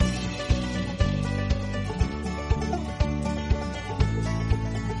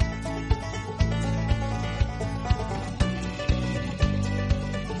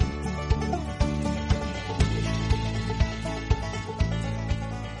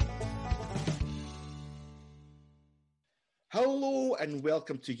Hello and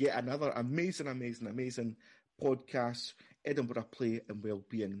welcome to yet another amazing podcast, Edinburgh Play and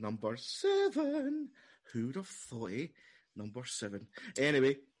Wellbeing number 7. Who would have thought, eh? Number 7.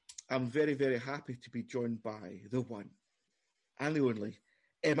 Anyway, I'm very, very happy to be joined by the one and the only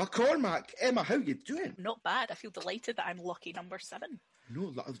Emma Cormack. Emma, how you doing? Not bad. I feel delighted that I'm lucky number 7.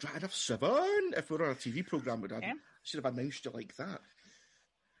 No, I'd have 7. If we were on a TV programme, I should have announced you like that.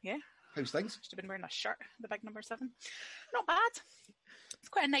 Yeah. How's things? Should have been wearing a shirt, the big number 7. Not bad. It's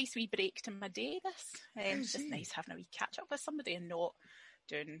quite a nice wee break to my day, this. It's just nice having a wee catch up with somebody and not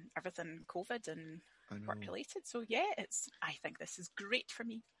doing everything COVID and work related. So yeah, I think this is great for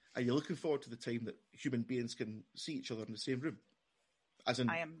me. Are you looking forward to the time that human beings can see each other in the same room? As in,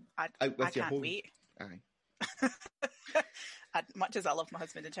 I can't wait. Aye. Much as I love my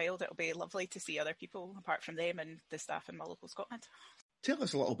husband and child, it'll be lovely to see other people apart from them and the staff in my local Scotland. Tell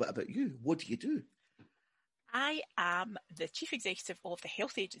us a little bit about you. What do you do? I am the Chief Executive of the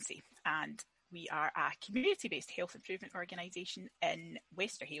Health Agency, and we are a community-based health improvement organisation in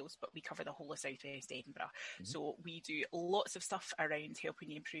Wester Hailes, but we cover the whole of South West Edinburgh. Mm-hmm. So we do lots of stuff around helping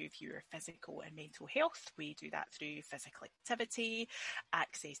you improve your physical and mental health. We do that through physical activity,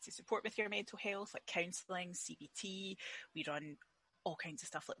 access to support with your mental health, like counselling, CBT. We run all kinds of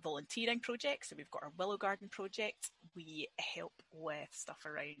stuff like volunteering projects. So we've got our Willow Garden project. We help with stuff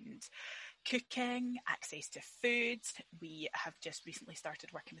around cooking, access to food. We have just recently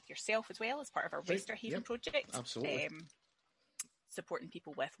started working with yourself as well as part of our Wester Haven project. Absolutely. Supporting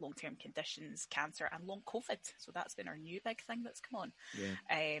people with long-term conditions, cancer and long COVID. So that's been our new big thing that's come on.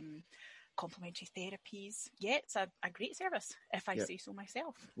 Yeah. Complementary therapies. Yeah, it's a great service, if I say so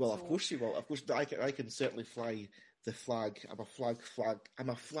myself. Well, of course you will. Of course, I can certainly fly the flag. I'm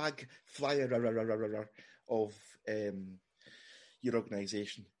a flag flyer of your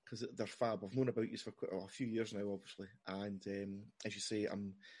organisation because they're fab. I've known about you for quite a few years now, obviously. And as you say,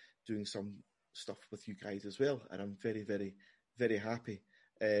 I'm doing some stuff with you guys as well. And I'm very, very, very happy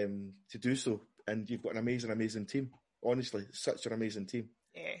to do so. And you've got an amazing team. Honestly, such an amazing team.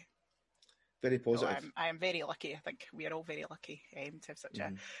 Yeah. Very positive. No, I am very lucky. I think we are all very lucky to have such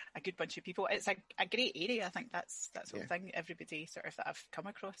a good bunch of people. It's a great area. I think that's the whole thing. Everybody sort of that I've come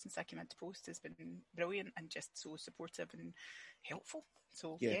across since I came into post has been brilliant and just so supportive and helpful.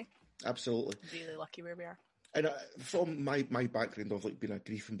 So yeah, absolutely. Really lucky where we are. And from my background of like being a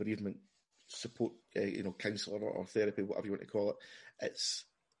grief and bereavement support, counsellor or therapy, whatever you want to call it, it's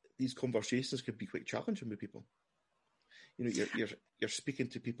these conversations can be quite challenging with people. You know, you're speaking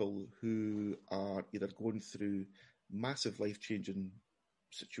to people who are either going through massive life-changing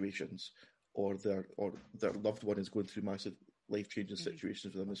situations, or their loved one is going through massive life-changing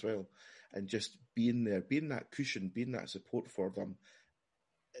situations with them as well, and just being there, being that cushion, being that support for them,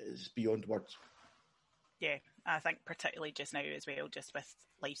 is beyond words. Yeah, I think particularly just now as well, just with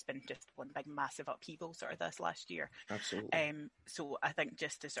life's been just one big massive upheaval sort of this last year. Absolutely. So I think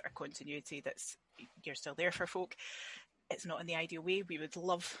just the sort of continuity you're still there for folk. It's not in the ideal way. We would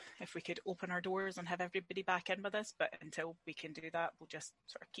love if we could open our doors and have everybody back in with us, but until we can do that, we'll just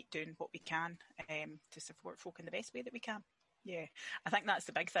sort of keep doing what we can to support folk in the best way that we can. Yeah, I think that's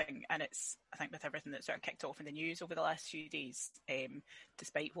the big thing, and I think with everything that sort of kicked off in the news over the last few days,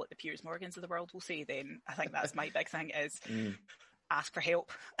 despite what the Piers Morgans of the world will say, then I think that's my big thing is ask for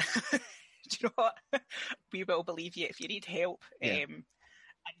help. Do you know what? We will believe you if you need help. Yeah. And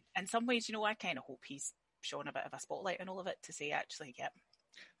in some ways, I kind of hope he's shone a bit of a spotlight on all of it to say, actually,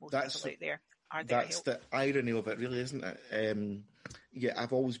 most people out there are there. That's the irony of it, really, isn't it?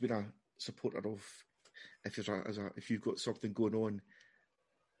 I've always been a supporter of if you've got something going on,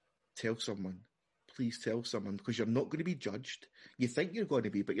 tell someone. Please tell someone, because you're not going to be judged. You think you're going to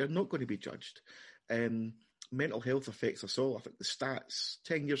be, but you're not going to be judged. Mental health affects us all. I think the stats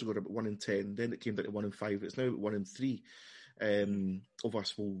 10 years ago were about 1 in 10, then it came down to 1 in 5. It's now about 1 in 3 of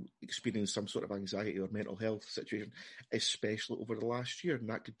us will experience some sort of anxiety or mental health situation, especially over the last year. And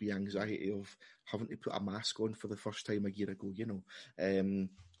that could be anxiety of having to put a mask on for the first time a year ago,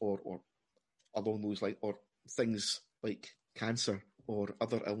 or along those lines, or things like cancer or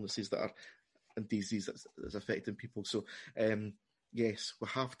other illnesses that are and disease that's affecting people. So, yes, we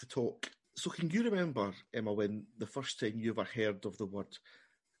have to talk. So can you remember, Emma, when the first time you ever heard of the word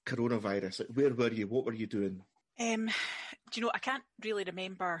coronavirus? Like, where were you? What were you doing? Do you know, I can't really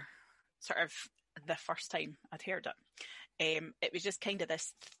remember sort of the first time I'd heard it. It was just kind of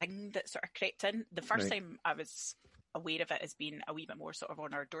this thing that sort of crept in. The first time I was aware of it as being a wee bit more sort of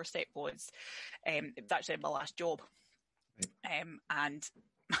on our doorstep was it was actually my last job. And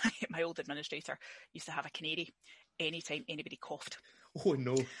my old administrator used to have a canary anytime anybody coughed. Oh,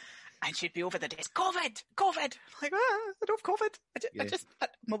 no. I And she'd be over the desk, COVID. Like, I don't have COVID.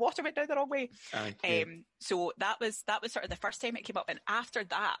 My water went down the wrong way. So that was sort of the first time it came up. And after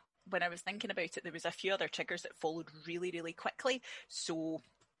that, when I was thinking about it, there was a few other triggers that followed really, really quickly. So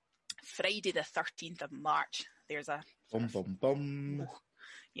Friday the 13th of March, there's a... Bum.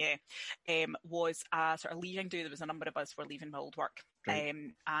 Yeah, was a sort of leaving do. There was a number of us were leaving my old work. Right.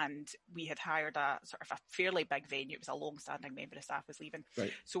 And we had hired a sort of a fairly big venue. It was a long-standing member of staff was leaving.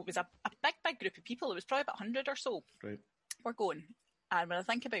 Right. So it was a big group of people. It was probably about 100 or so. Right. We're going. And when I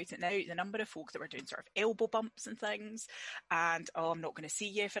think about it now, the number of folk that were doing sort of elbow bumps and things, and, I'm not going to see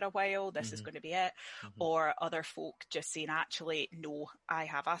you for a while, this is going to be it. Or other folk just saying, actually, no, I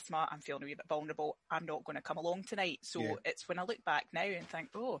have asthma, I'm feeling a wee bit vulnerable, I'm not going to come along tonight. So it's when I look back now and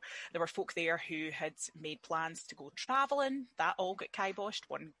think, there were folk there who had made plans to go travelling, that all got kiboshed.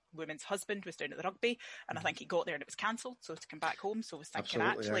 One woman's husband was down at the rugby, and I think he got there and it was cancelled, so to come back home. So I was thinking,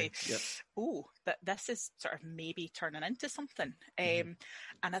 that this is sort of maybe turning into something. And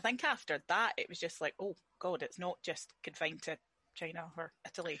I think after that, it was just like, oh God, it's not just confined to China or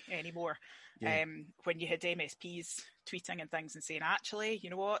Italy anymore. When you had MSPs tweeting and things and saying, actually, you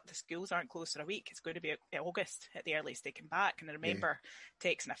know what, the schools aren't closed for a week, it's going to be August at the earliest they come back. And I remember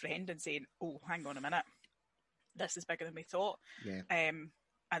texting a friend and saying, oh, hang on a minute, this is bigger than we thought. And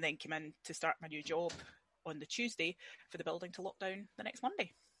then came in to start my new job on the Tuesday for the building to lock down the next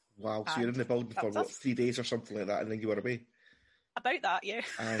Monday. Wow, so you're in the building for what, 3 days or something like that, and then you were away? About that, yeah.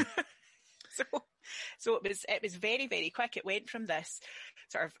 So it was very, very quick. It went from this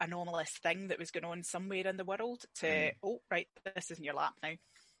sort of anomalous thing that was going on somewhere in the world to, this is in your lap now.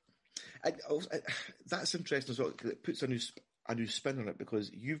 That's interesting as well. It puts a new spin on it,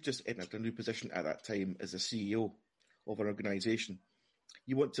 because you've just entered a new position at that time as a CEO of an organisation.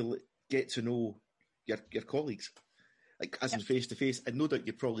 You want to get to know your colleagues, like as in face to face, and no doubt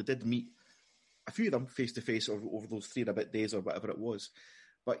you probably did meet a few of them face to face over those 3 and a bit days or whatever it was.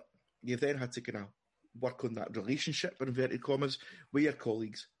 But you've then had to kind of work on that relationship, in inverted commas, with your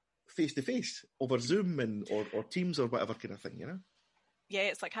colleagues face to face over Zoom and or Teams or whatever kind of thing, you know? Yeah,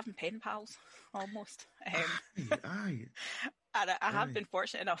 it's like having pen pals almost. Aye. And I have been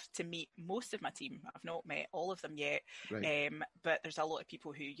fortunate enough to meet most of my team. I've not met all of them yet, but there's a lot of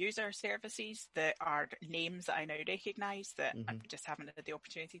people who use our services that are names that I now recognise that I just haven't had the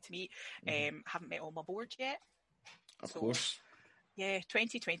opportunity to meet. Haven't met all my board yet. Of course. Yeah,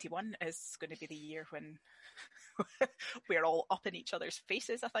 2021 is going to be the year when we're all up in each other's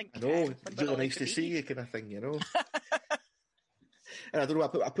faces, I think. I know, it's really nice to see you kind of thing, you know. And I don't know,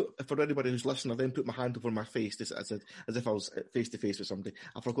 I put for anybody who's listening, I then put my hand over my face as if I was face to face with somebody.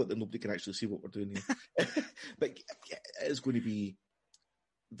 I forgot that nobody can actually see what we're doing here. But it's going to be,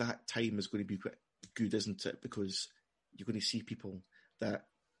 that time is going to be quite good, isn't it? Because you're going to see people that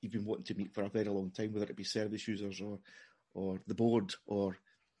you've been wanting to meet for a very long time, whether it be service users or the board or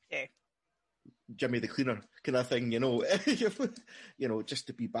Jimmy the cleaner kind of thing, you know. You know, just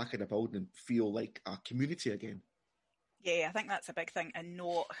to be back in a building and feel like a community again. Yeah, I think that's a big thing, and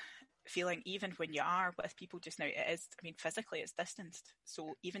not feeling, even when you are with people just now, it is, I mean, physically it's distanced.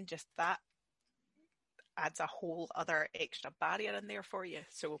 So even just that adds a whole other extra barrier in there for you.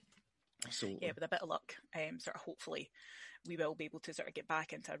 So absolutely. Yeah, with a bit of luck, sort of hopefully we will be able to sort of get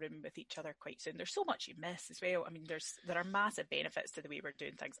back into a room with each other quite soon. There's so much you miss as well. I mean, there are massive benefits to the way we're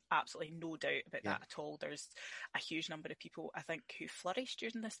doing things. Absolutely no doubt about that at all. There's a huge number of people, I think, who flourish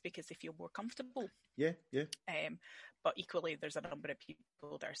during this because they feel more comfortable. Yeah. But equally, there's a number of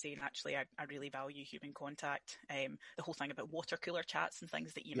people that are saying, actually, I really value human contact. The whole thing about water cooler chats and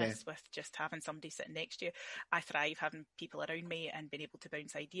things that you miss with just having somebody sitting next to you. I thrive having people around me and being able to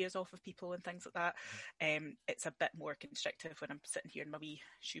bounce ideas off of people and things like that. It's a bit more constrictive when I'm sitting here in my wee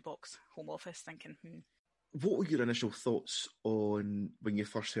shoebox home office thinking, What were your initial thoughts on when you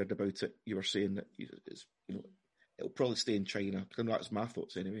first heard about it? You were saying that it'll probably stay in China. I know that's my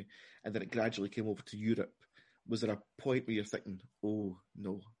thoughts anyway. And then it gradually came over to Europe. Was there a point where you're thinking, oh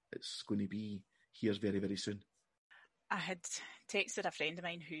no, it's going to be here very, very soon? I had texted a friend of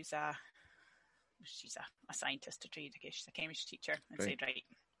mine who's she's a scientist to trade, I guess she's a chemistry teacher, and said, right,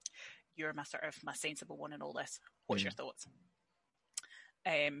 you're my sensible one in all this. What's your thoughts?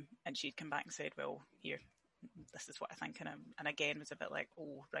 And she'd come back and said, well, here, this is what I think. And again, was a bit like,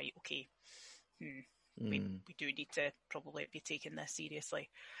 oh, right, okay. We do need to probably be taking this seriously.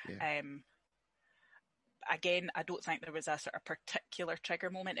 Yeah. Again, I don't think there was a sort of particular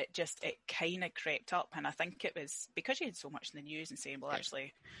trigger moment. It kind of crept up. And I think it was because you had so much in the news and saying, well,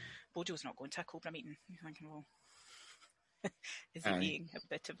 actually, Bojo's not going to a Cobra meeting. You're thinking, well, is he being a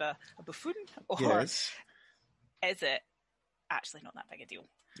bit of a buffoon? Or is it actually not that big a deal.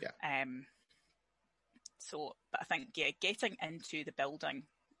 Yeah. So, but I think, getting into the building,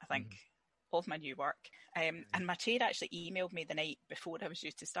 I think, of my new work. And my chair actually emailed me the night before I was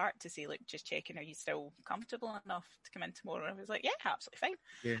due to start to say, look, just checking, are you still comfortable enough to come in tomorrow? And I was like, yeah, absolutely fine.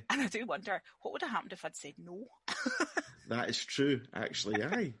 Yeah. And I do wonder, what would have happened if I'd said no? That is true, actually.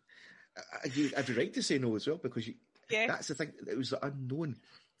 Aye. You'd have the right to say no as well, because that's the thing. It was the unknown.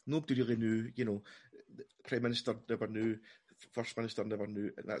 Nobody really knew, the Prime Minister never knew, First Minister never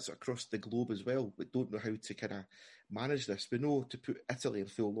knew, and that's across the globe as well. We don't know how to kind of manage this. We know to put Italy in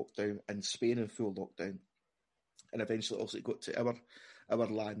full lockdown and Spain in full lockdown, and eventually also it got to our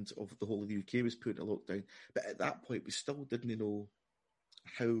land of the whole of the UK was put in a lockdown. But at that point, we still didn't know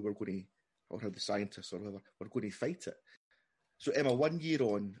how we're going to, or how the scientists or whatever were going to fight it. So Emma, 1 year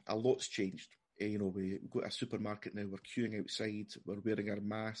on, a lot's changed. We go to a supermarket now, we're queuing outside, we're wearing our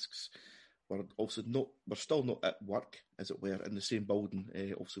masks, we're still not at work, as it were, in the same building.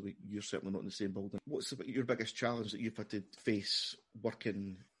 Also, you're certainly not in the same building. What's your biggest challenge that you've had to face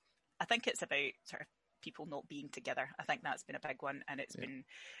working? I think it's about sort of people not being together. I think that's been a big one, and it's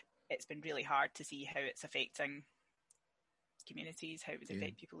been really hard to see how it's affecting communities, how it would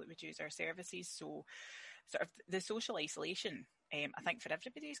affect people that would use our services. So sort of the social isolation, I think for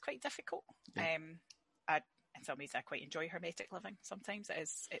everybody is quite difficult. In some ways I quite enjoy hermetic living. Sometimes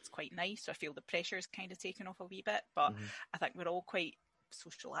it's quite nice. So I feel the pressure's kind of taken off a wee bit, but I think we're all quite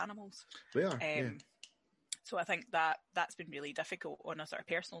social animals. We are, So I think that's been really difficult. On a sort of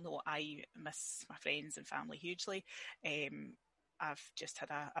personal note, I miss my friends and family hugely. I've just had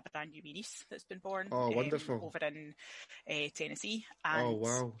a brand new niece that's been born. Oh, wonderful. Over in Tennessee. And oh,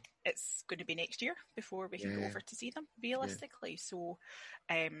 wow. It's going to be next year before we can go over to see them, realistically. So,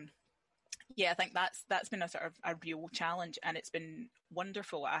 I think that's been a sort of a real challenge, and it's been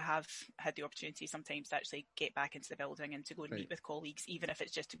wonderful. I have had the opportunity sometimes to actually get back into the building and to go and meet with colleagues, even if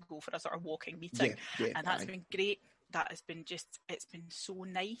it's just to go for a sort of walking meeting. And that's been great. That has been it's been so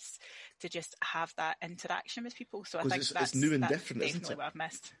nice to just have that interaction with people. So I think that's new and different, definitely isn't it? what I've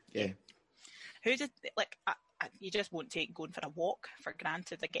missed. Yeah. Who did, you just won't take going for a walk for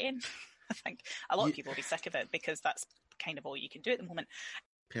granted again. I think a lot of people will be sick of it because that's kind of all you can do at the moment.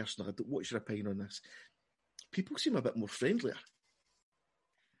 Personally, what's your opinion on this? People seem a bit more friendlier.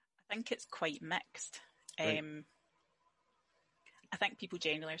 I think it's quite mixed. Right. I think people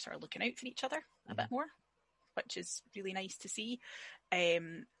generally are sort of looking out for each other a bit more, which is really nice to see.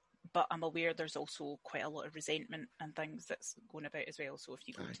 But I'm aware there's also quite a lot of resentment and things that's going about as well. So if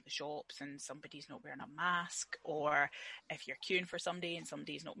you go to the shops and somebody's not wearing a mask, or if you're queuing for somebody and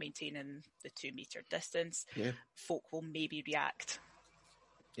somebody's not maintaining the 2 metre distance, folk will maybe react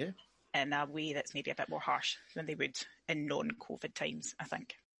in a way that's maybe a bit more harsh than they would in non-COVID times, I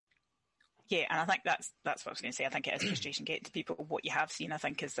think. Yeah, and I think that's what I was going to say. I think it is frustration getting to people. What you have seen, I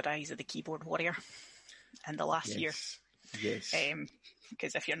think, is the rise of the keyboard warrior in the last year. Yes.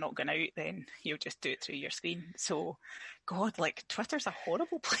 Because if you're not going out, then you'll just do it through your screen. So, God, Twitter's a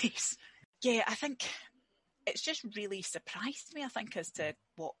horrible place. Yeah, I think it's just really surprised me, I think, as to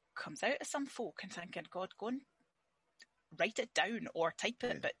what comes out of some folk, and thinking, God, go and write it down or type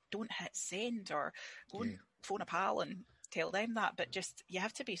it, but don't hit send, or go and phone a pal and tell them that. But just, you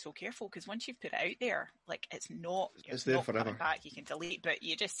have to be so careful, because once you've put it out there, it's there not forever. Coming back. You can delete, but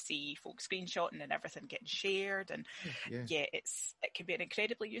you just see folks screenshotting and everything getting shared, and it can be an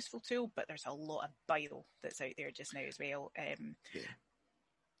incredibly useful tool, but there's a lot of bile that's out there just now as well.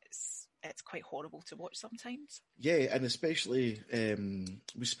 It's quite horrible to watch sometimes. Yeah, and especially,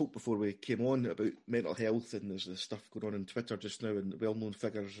 we spoke before we came on about mental health, and there's this stuff going on Twitter just now, and well-known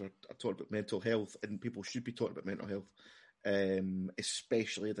figures are talking about mental health, and people should be talking about mental health,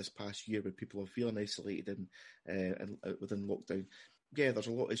 especially this past year when people are feeling isolated and within lockdown. Yeah, there's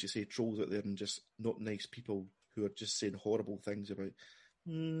a lot, as you say, trolls out there and just not nice people who are just saying horrible things about,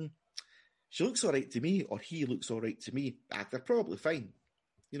 she looks all right to me, or he looks all right to me. They're probably fine.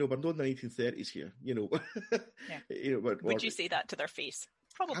 We're not in the 1930s here, Would you say that to their face?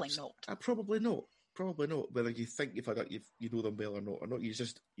 Probably not. Probably not. Probably not. Whether you think you know them well or not, you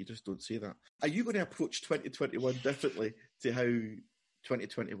just don't say that. Are you going to approach 2021 differently to how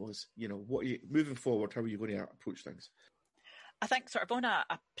 2020 was? What are you moving forward? How are you going to approach things? I think sort of on a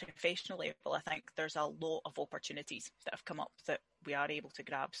professional level, I think there's a lot of opportunities that have come up that we are able to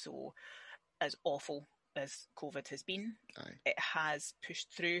grab. So, as awful as COVID has been, it has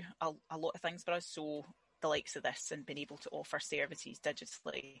pushed through a lot of things for us. So the likes of this, and being able to offer services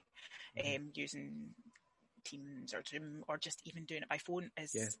digitally, using Teams or Zoom, or just even doing it by phone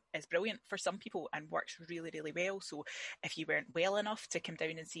is brilliant for some people and works really, really well. So if you weren't well enough to come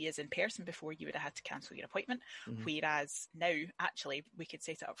down and see us in person before, you would have had to cancel your appointment. Whereas now, actually, we could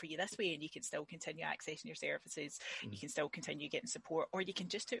set it up for you this way, and you can still continue accessing your services. You can still continue getting support, or you can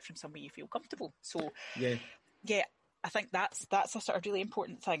just do it from somewhere you feel comfortable. So yeah, I think that's a sort of really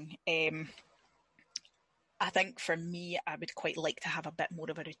important thing. I think for me, I would quite like to have a bit more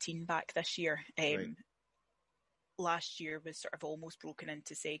of a routine back this year. Last year was sort of almost broken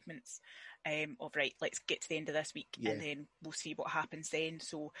into segments of, right, let's get to the end of this week and then we'll see what happens then.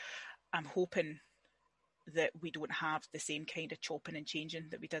 So I'm hoping that we don't have the same kind of chopping and changing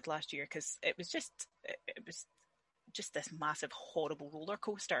that we did last year, because it was just this massive, horrible roller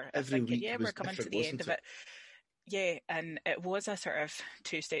coaster. Every week we're coming to the end of it. Yeah, and it was a sort of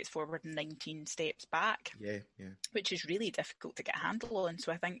 2 steps forward and 19 steps back. Which is really difficult to get a handle on.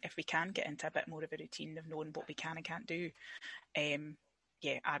 So I think if we can get into a bit more of a routine of knowing what we can and can't do, I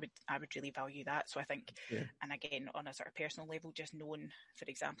would really value that. So I think, and again, on a sort of personal level, just knowing, for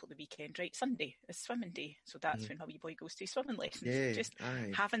example, the weekend, right, Sunday is swimming day, so that's when my wee boy goes to swimming lessons.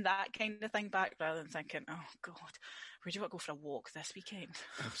 Having that kind of thing back, rather than thinking, oh God, where do you want to go for a walk this weekend?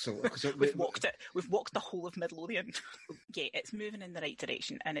 Absolutely. We've walked the whole of Midlothian. It's moving in the right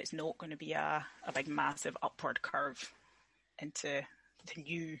direction, and it's not going to be a big, massive upward curve into the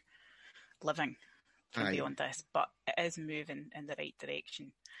new living beyond this, but it is moving in the right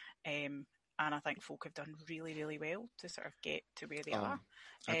direction. And I think folk have done really, really well to sort of get to where they are.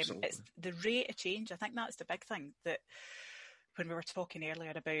 It's the rate of change. I think that's the big thing, that when we were talking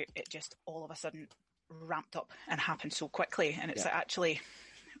earlier about it just all of a sudden ramped up and happened so quickly, and it's actually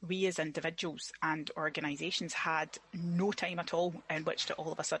we as individuals and organisations had no time at all in which to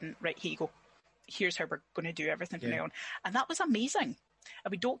all of a sudden, right, here you go, here's how we're going to do everything from now on. And that was amazing.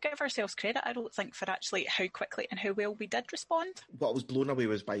 And we don't give ourselves credit, I don't think, for actually how quickly and how well we did respond. What I was blown away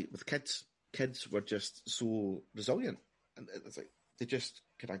was with kids. Kids were just so resilient, and it's like they just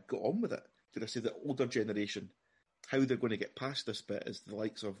kind of got on with it. Did I say the older generation, how they're going to get past this bit is the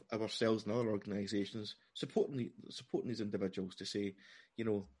likes of ourselves and other organisations supporting these individuals to say,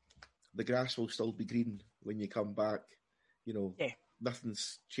 the grass will still be green when you come back.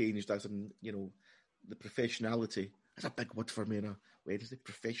 Nothing's changed, as in, the professionality. That's a big word for me now. Where is the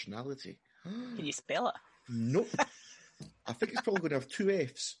professionality? Can you spell it? Nope. I think it's probably going to have 2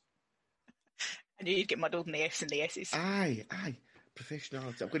 Fs. I knew you'd get muddled in the Fs and the S's. Aye.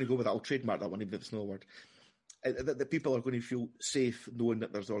 Professionality. I'm going to go with that. I'll trademark that one, even if it's not a word. That people are going to feel safe knowing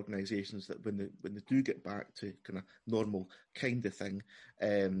that there's organisations that when they do get back to kind of normal kind of thing,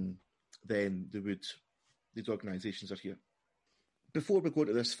 then these organisations are here. Before we go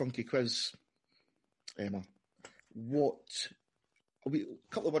to this funky quiz, Emma, a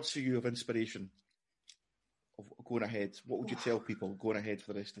couple of words for you of inspiration of going ahead. What would you tell people going ahead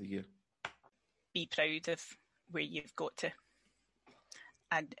for the rest of the year? Be proud of where you've got to.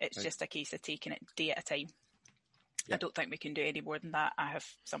 And it's just a case of taking it day at a time. I don't think we can do any more than that. I have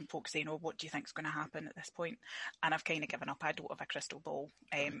some folks saying, what do you think is going to happen at this point? And I've kind of given up. I don't have a crystal ball.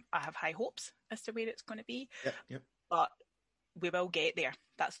 I have high hopes as to where it's going to be. But we will get there.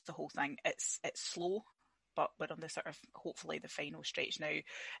 That's the whole thing. It's slow, but we're on the sort of, hopefully, the final stretch now.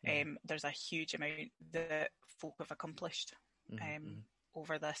 There's a huge amount that folk have accomplished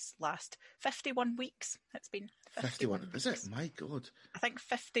over this last 51 weeks. It's been 51 Is it? My God. I think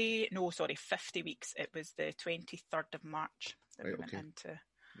 50 weeks. It was the 23rd of March that we went into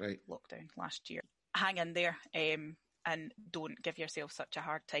lockdown last year. Hang in there, and don't give yourself such a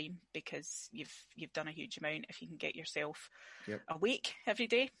hard time, because you've done a huge amount. If you can get yourself awake every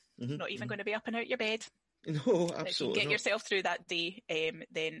day, not even going to be up and out your bed. No, absolutely. If you get yourself through that day,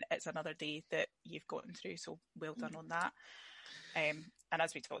 then it's another day that you've gotten through. So well done on that. And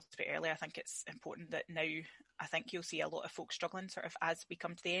as we talked about earlier, I think it's important that now I think you'll see a lot of folks struggling sort of as we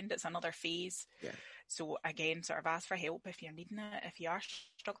come to the end. It's another phase. So again, sort of ask for help if you're needing it. If you are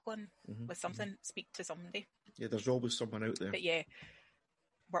struggling with something, speak to somebody. Yeah, there's always someone out there. But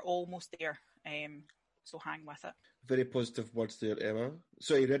we're almost there. So hang with it. Very positive words there, Emma.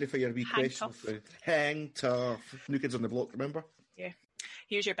 So are you ready for your wee question? Hang tough. New Kids on the Block, remember? Yeah.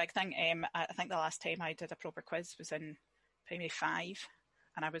 Here's your big thing. I think the last time I did a proper quiz was in primary 5,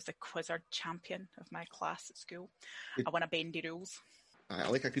 and I was the Quizzard champion of my class at school. I won a bendy rules. I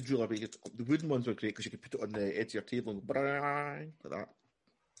like a good rule. The wooden ones were great because you could put it on the edge of your table and go like that.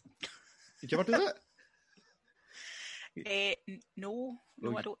 Did you ever do that? No,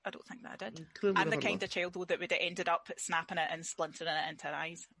 I don't think that I did. I'm the kind of child though that would have ended up snapping it and splintering it into her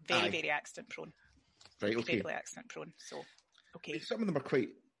eyes. Very accident prone. Right, okay. Incredibly accident prone. So, okay. Some of them are quite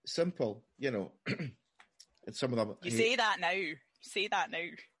simple, And some of them... You say that now.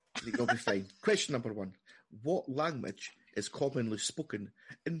 You'll be fine. Question number 1. What language is commonly spoken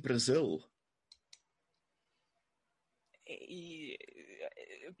in Brazil?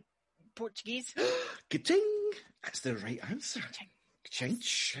 Portuguese. Ka-ching! That's the right answer. Ching,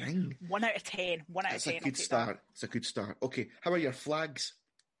 ching. 1 out of 10. 1 out That's of 10. a good start. It's a good start. Okay, how are your flags?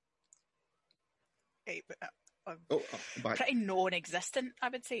 Back. Pretty non-existent, I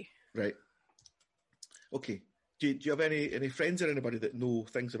would say. Right. Okay. Do you have any friends or anybody that know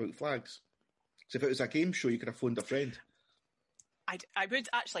things about flags? So if it was a game show, you could have phoned a friend. I would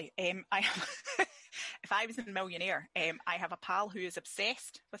actually. If I was a millionaire, I have a pal who is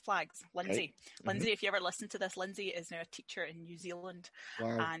obsessed with flags, Lindsay. Right. Lindsay, if you ever listen to this, Lindsay is now a teacher in New Zealand.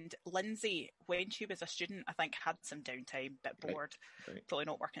 Wow. And Lindsay, when she was a student, I think had some downtime, bit bored, probably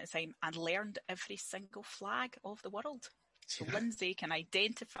not working at the time, and learned every single flag of the world. So Lindsay can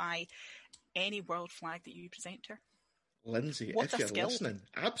identify any world flag that you present to her. Lindsay, if you're listening,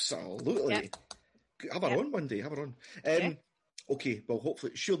 absolutely. Yeah. Have her on one day, have her on. Okay, well,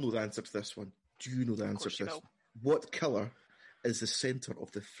 hopefully she'll know the answer to this one. Do you know the answer to this? What colour is the centre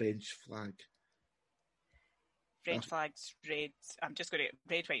of the French flag? French flag's red. I'm just going to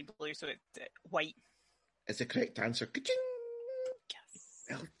red, white, and blue, so it's white. It's the correct answer. Ka-ching! Yes.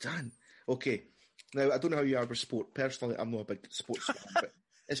 Well done. Okay. Now, I don't know how you are with sport. Personally, I'm not a big sports fan, but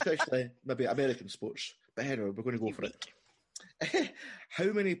especially maybe American sports. But anyway, we're going to go for it.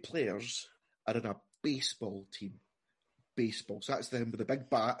 How many players are in a baseball team? Baseball. So that's them with the big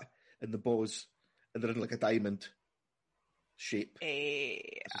bat and the balls, and they're in like a diamond shape.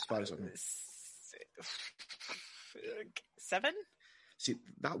 As far as I know. 7? See,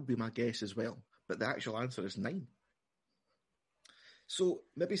 that would be my guess as well, but the actual answer is 9. So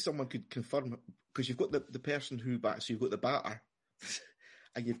maybe someone could confirm, because you've got the person who bats, so you've got the batter,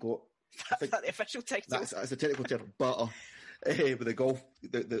 and you've got... Is that the official title? That's the technical term, batter, with the golf,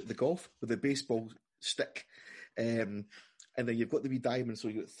 the golf, with the baseball stick. And then you've got the wee diamond, so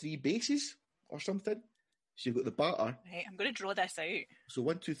you've got 3 bases or something. So you've got the batter. Right, I'm going to draw this out. So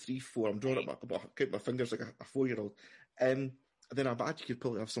 1, 2, 3, 4. I'm drawing it, but I count my fingers like a 4-year-old. And then I bet you could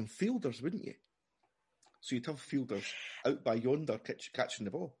probably have some fielders, wouldn't you? So you'd have fielders out by yonder catching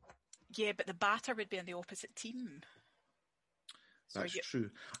the ball. Yeah, but the batter would be on the opposite team. That's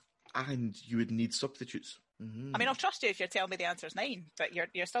true. And you would need substitutes. Mm-hmm. I mean, I'll trust you if you're telling me the answer is 9, but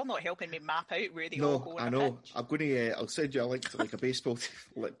you're still not helping me map out where they all go. I know. I'm going to. I'll send you a link to like a baseball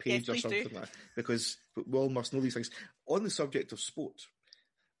page or something like that, because we all must know these things. On the subject of sport,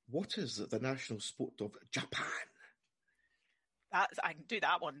 what is the national sport of Japan? I can do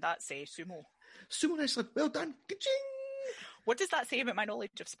that one. That's sumo. Sumo wrestling. Well done. Ka-ching! What does that say about my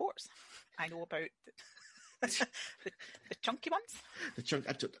knowledge of sports? I know about the chunky ones.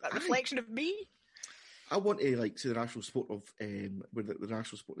 That reflection of me. I want to see the national sport of where the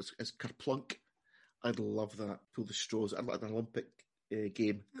national sport is kerplunk. I'd love that. Pull the straws. I'd like an Olympic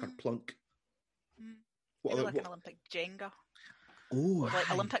game. Kerplunk. Like an Olympic Jenga. Oh, or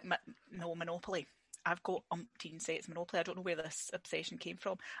like Olympic Monopoly. I've got umpteen sets of Monopoly. I don't know where this obsession came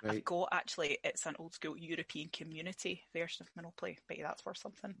from. Right. I've got, actually, it's an old school European community version of Monopoly. Bet you that's worth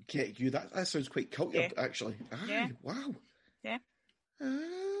something. Get you. That sounds quite cultured, actually. Yeah. Wow. Yeah.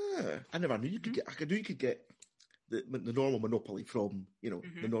 I never knew you could get. I knew you could get the normal Monopoly from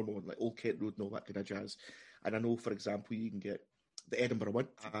the normal one, like Old Kent Road and all that kind of jazz. And I know, for example, you can get the Edinburgh one.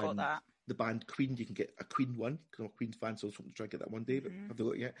 I've got that. The band Queen, you can get a Queen one, because I'm a Queen fan, so I was hoping to try and get that one day, but I haven't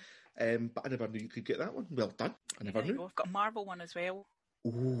got it yet. But I never knew you could get that one. Well done. I never knew. I've got a marble one as well.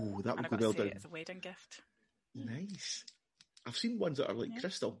 Oh, that would go well done. As a wedding gift. Nice. I've seen ones that are like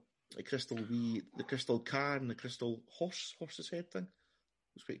crystal, the crystal car and the crystal horse's head thing.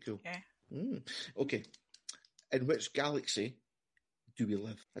 It's pretty cool. Yeah. Okay. In which galaxy do we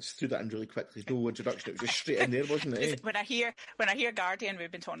live? I just threw that in really quickly. No introduction. It was just straight in there, wasn't it? When I hear Guardian,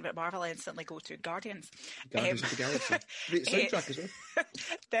 we've been talking about Marvel, I instantly go to Guardians. Guardians of the Galaxy. Great soundtrack as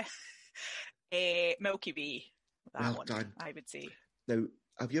well. The Milky Way. Well done. I would say. Now,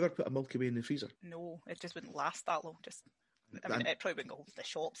 have you ever put a Milky Way in the freezer? No, it just wouldn't last that long. It probably wouldn't go to the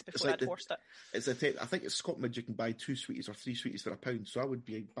shops before I'd forced it. I think it's Scotland you can buy 2 sweeties or 3 sweeties for £1. So I would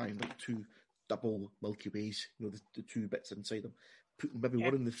be buying like 2 double Milky Ways, the 2 bits inside them. Put maybe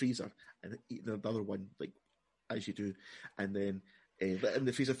one in the freezer and eat the other one, like as you do, and then let it in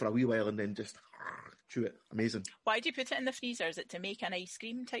the freezer for a wee while and then just chew it. Amazing. Why do you put it in the freezer? Is it to make an ice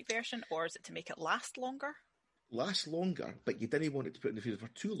cream type version, or is it to make it last longer? Last longer, but you didn't want it to put it in the freezer for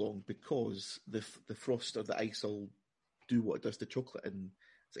too long because the frost or the ice will do what it does to chocolate and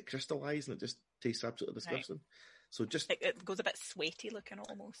it crystallise and it just tastes absolutely disgusting. Right. So just it goes a bit sweaty looking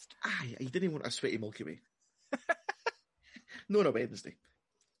almost. You didn't want a sweaty Milky Way. No, on a Wednesday.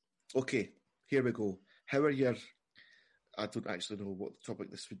 Okay, here we go. How are your... I don't actually know what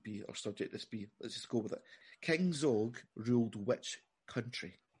topic this would be or subject this be. Let's just go with it. King Zog ruled which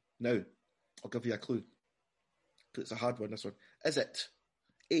country? Now, I'll give you a clue. It's a hard one, this one. Is it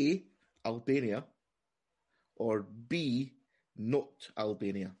A, Albania, or B, not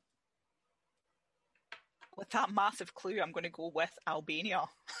Albania? With that massive clue, I'm going to go with Albania.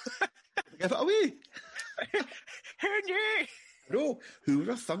 Give it away. Who knew? No, who would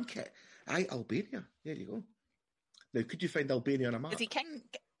have thunk it? Aye, Albania. There you go. Now, could you find Albania on a map? Is he king?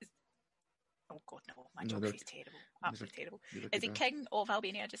 Oh God, no! My geography's terrible, absolutely terrible. Is he king of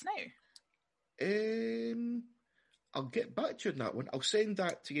Albania just now? I'll get back to you on that one. I'll send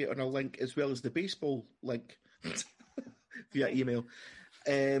that to you on a link as well as the baseball link via email.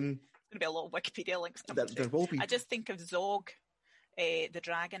 There's going to be a lot of Wikipedia links. There will be. I just think of Zog, the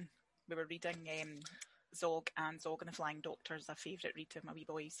dragon. We were reading Zog and Zog and the Flying Doctor is a favourite read to my wee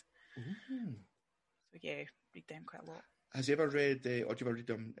boys. Ooh. So yeah, read them quite a lot. Has he ever read, or do you ever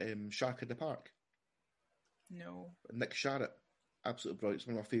read Shark in the Park? No. Nick Sharratt, absolutely brilliant. It's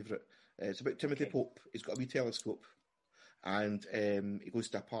one of my favourite. It's about Timothy Pope. He's got a wee telescope, and he goes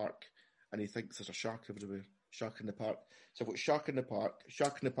to a park, and he thinks there's a shark everywhere. Shark in the park. So I've got Shark in the Park,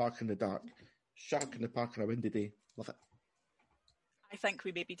 Shark in the Park in the dark, Shark in the Park on a windy day. Love it. I think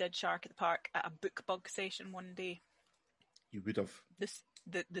we maybe did Shark at the Park at a book bug session one day. You would have. The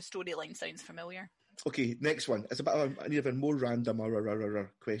storyline sounds familiar. Okay, next one. It's a bit of an even more random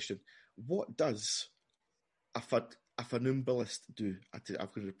question. What does a funambulist do? I'm going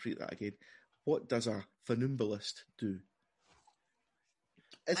to repeat that again. What does a funambulist do?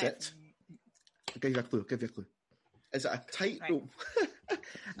 Is it... I'll give you a clue. Is it a tightrope?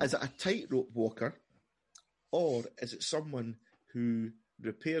 Is it a tightrope walker, or is it someone who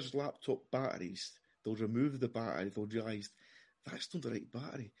repairs laptop batteries? They'll remove the battery. They'll realise that's not the right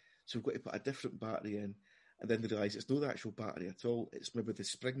battery, so we've got to put a different battery in, and then they realise it's not the actual battery at all. It's maybe the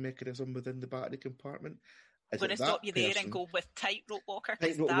spring mechanism within the battery compartment. I'm going to stop you there and go with tightrope walker.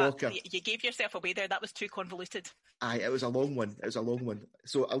 Walker. You gave yourself away there. That was too convoluted. Aye, it was a long one.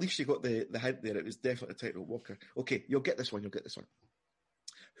 So at least you got the hint there. It was definitely a tightrope walker. Okay, you'll get this one.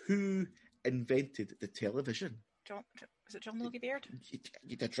 Who invented the television? Was it John Logie Baird?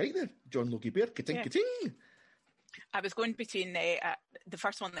 You did right there. John Logie Baird. Ka-ting. I was going between the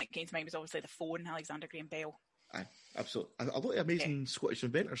first one that came to mind was obviously the phone, Alexander Graham Bell. Aye, absolutely. A lot of amazing Scottish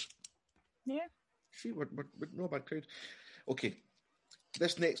inventors. Yeah. See, we're not a bad crowd. Okay,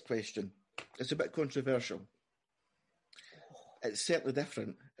 this next question, it's a bit controversial. It's certainly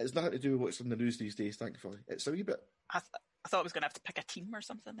different. It's nothing to do with what's on the news these days, thankfully. It's a wee bit... I thought I was going to have to pick a team or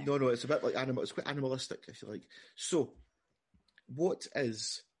something there. No, it's a bit like animal. It's quite animalistic, if you like. So, what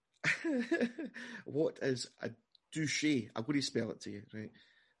is a douche? I'm going to spell it to you, right?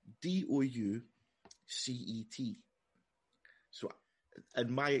 Doucet. So,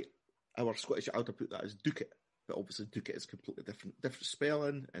 in our Scottish, I would put that as Ducat, but obviously Ducat is completely different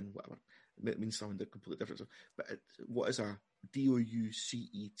spelling and whatever. It means something completely different. But what is a Doucet?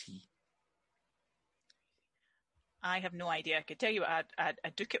 I have no idea. I could tell you what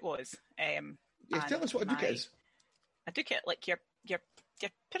a Ducat was. Tell us what a Ducat is. A Ducat, like you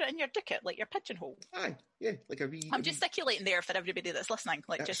put it in your Ducat, like your pigeonhole. Aye, yeah, like a wee... I'm gesticulating there for everybody that's listening,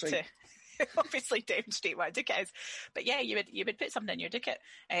 like that's just right. To obviously demonstrate what a Ducat is. But yeah, you would put something in your Ducat.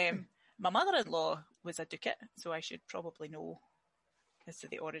 My mother-in-law was a Ducat, so I should probably know as to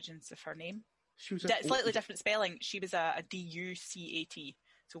the origins of her name. She was slightly different spelling. She was a Ducat,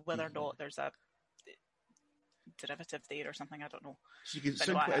 so whether or not there's a derivative there or something, I don't know. So you can you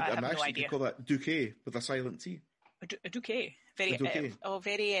can call that Duquet with a silent T. A Duquet. Very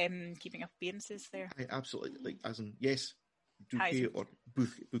keeping up appearances there. Aye, absolutely. Like, as in, yes, Duquet or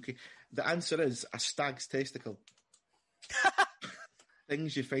bouquet. The answer is a stag's testicle.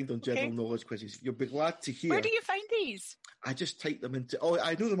 Things you find on general knowledge quizzes. You'll be glad to hear. Where do you find these? I just type them into... Oh,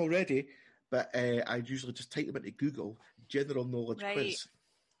 I know them already, but I usually just type them into Google, general knowledge quiz,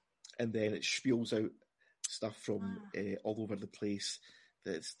 and then it spiels out stuff from all over the place.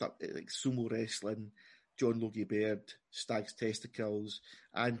 Stuff like sumo wrestling, John Logie Baird, stag's testicles,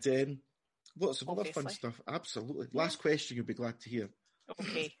 and lots of other fun stuff. Absolutely. Yeah. Last question you'll be glad to hear.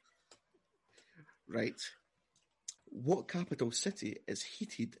 Okay. Right. What capital city is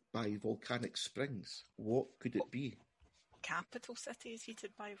heated by volcanic springs? What could it be? Capital city is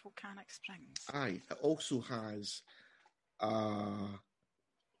heated by volcanic springs? Aye. It also has a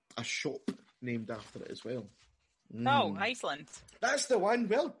shop named after it as well. Oh, Iceland. That's the one.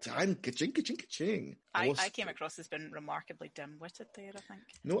 Well done. Ka-ching, ka-ching, ka-ching. I came across as being remarkably dim-witted there, I think.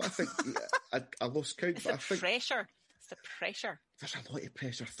 No, I think I lost count. It's but the pressure. It's the pressure. There's a lot of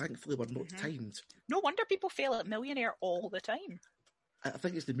pressure. Thankfully, we're not timed. No wonder people fail at Millionaire all the time. I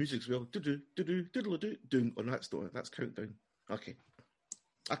think it's the music as well. Do-do, do-do, doodle-do, doing. Oh, that's countdown. Okay.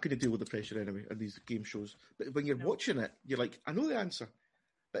 I couldn't deal with the pressure anyway in these game shows. But when you're watching it, you're like, I know the answer.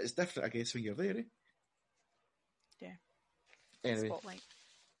 But it's different, I guess, when you're there, eh? Yeah. Anyway. Spotlight.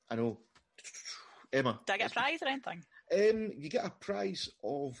 I know. Emma. Did I get a prize or anything? You get a prize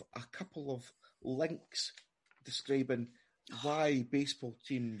of a couple of links describing why baseball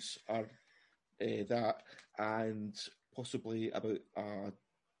teams are that, and possibly about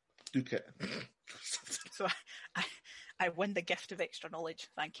Ducat. So I win the gift of extra knowledge.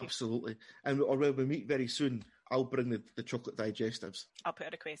 Thank you. Absolutely. Or when we meet very soon, I'll bring the chocolate digestives. I'll put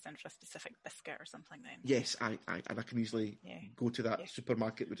a request in for a specific biscuit or something then. Yes, and I can easily go to that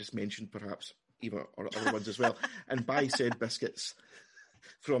supermarket we just mentioned, perhaps, Eva, or other ones as well, and buy said biscuits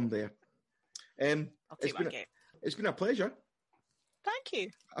from there. I'll take one get. It's been a pleasure. Thank you.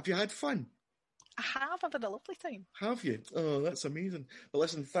 Have you had fun? I have. I've had a lovely time. Have you? Oh, that's amazing. But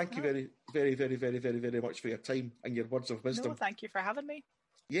listen, thank you very, very, very, very, very, very much for your time and your words of wisdom. No, thank you for having me.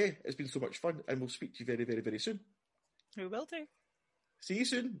 Yeah, it's been so much fun, and we'll speak to you very, very, very soon. We will do. See you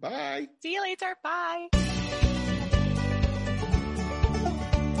soon. Bye. See you later. Bye.